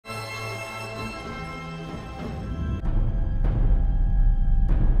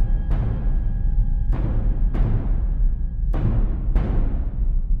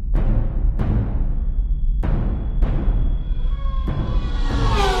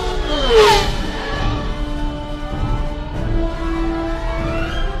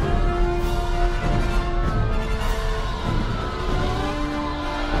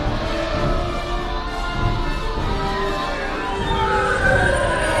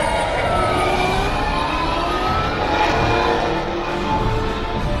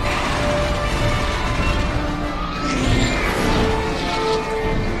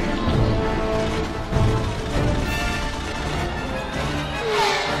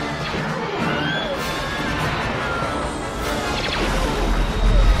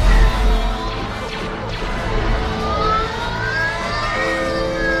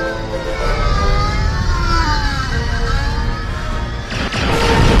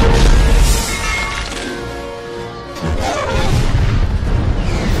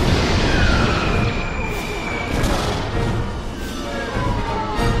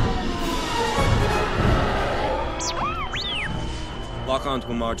Lock onto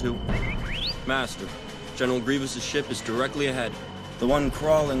him, R2. Master, General Grievous's ship is directly ahead. The one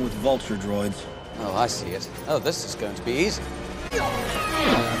crawling with vulture droids. Oh, I see it. Oh, this is going to be easy.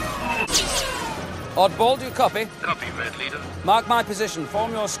 Oddball, do you copy? Copy, Red Leader. Mark my position.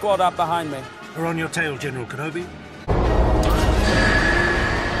 Form your squad up behind me. We're on your tail, General Kenobi.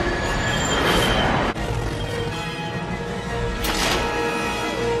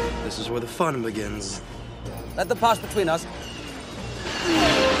 This is where the fun begins. Let them pass between us.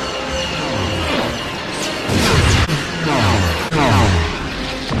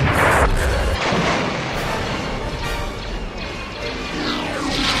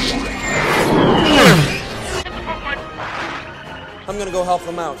 I'm gonna go help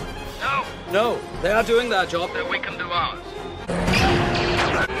them out. No, No, they are doing their job. then we can do ours.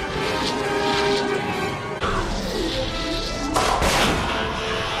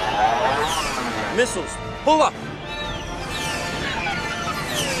 Missiles! Pull up!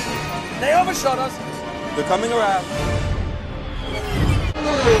 They overshot us. They're coming around.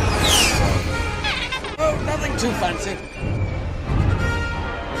 Oh, nothing too fancy.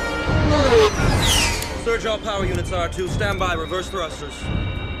 Surge all power units, R2. Stand by. Reverse thrusters.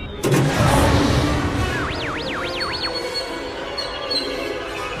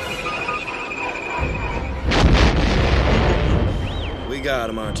 We got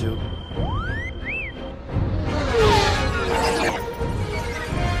him, R2.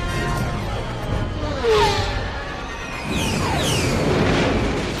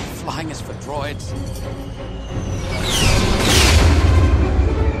 Flying is for droids.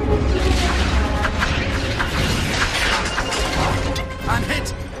 I'm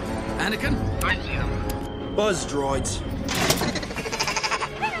hit. Anakin? I see them. Buzz droids.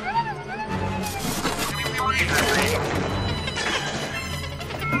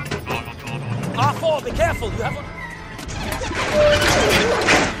 R4, be careful. You have a...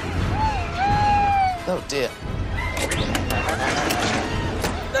 Oh, dear.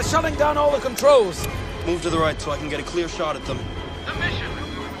 They're shutting down all the controls. Move to the right so I can get a clear shot at them. The mission.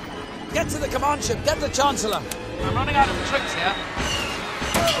 Get to the command ship. Get the Chancellor. I'm running out of tricks here.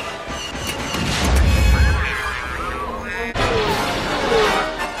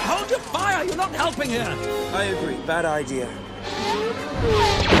 Hold your fire. You're not helping here. I agree. Bad idea.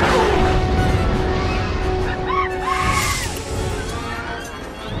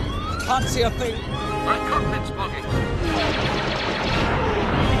 Can't see a thing. My cockpit's foggy.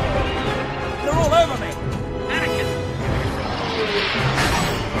 They're all over me. Anakin.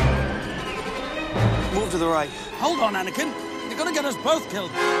 Move to the right. Hold on, Anakin. You're gonna get us both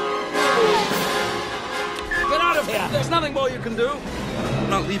killed. Get out of here. There's nothing more you can do. I'm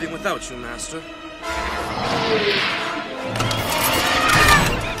not leaving without you, Master.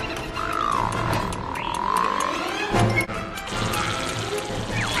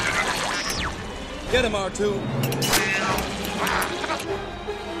 Get him, R2.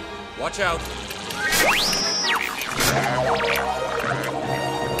 Watch out.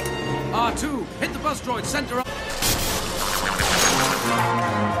 R2, hit the bus droid, center up.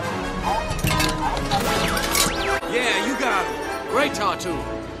 Yeah, you got him. Great, R2.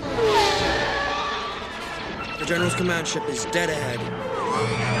 The General's command ship is dead ahead.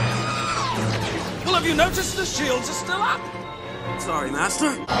 Well, have you noticed the shields are still up? Sorry,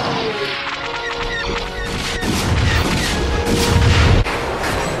 Master.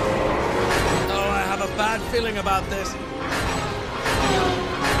 Oh, I have a bad feeling about this.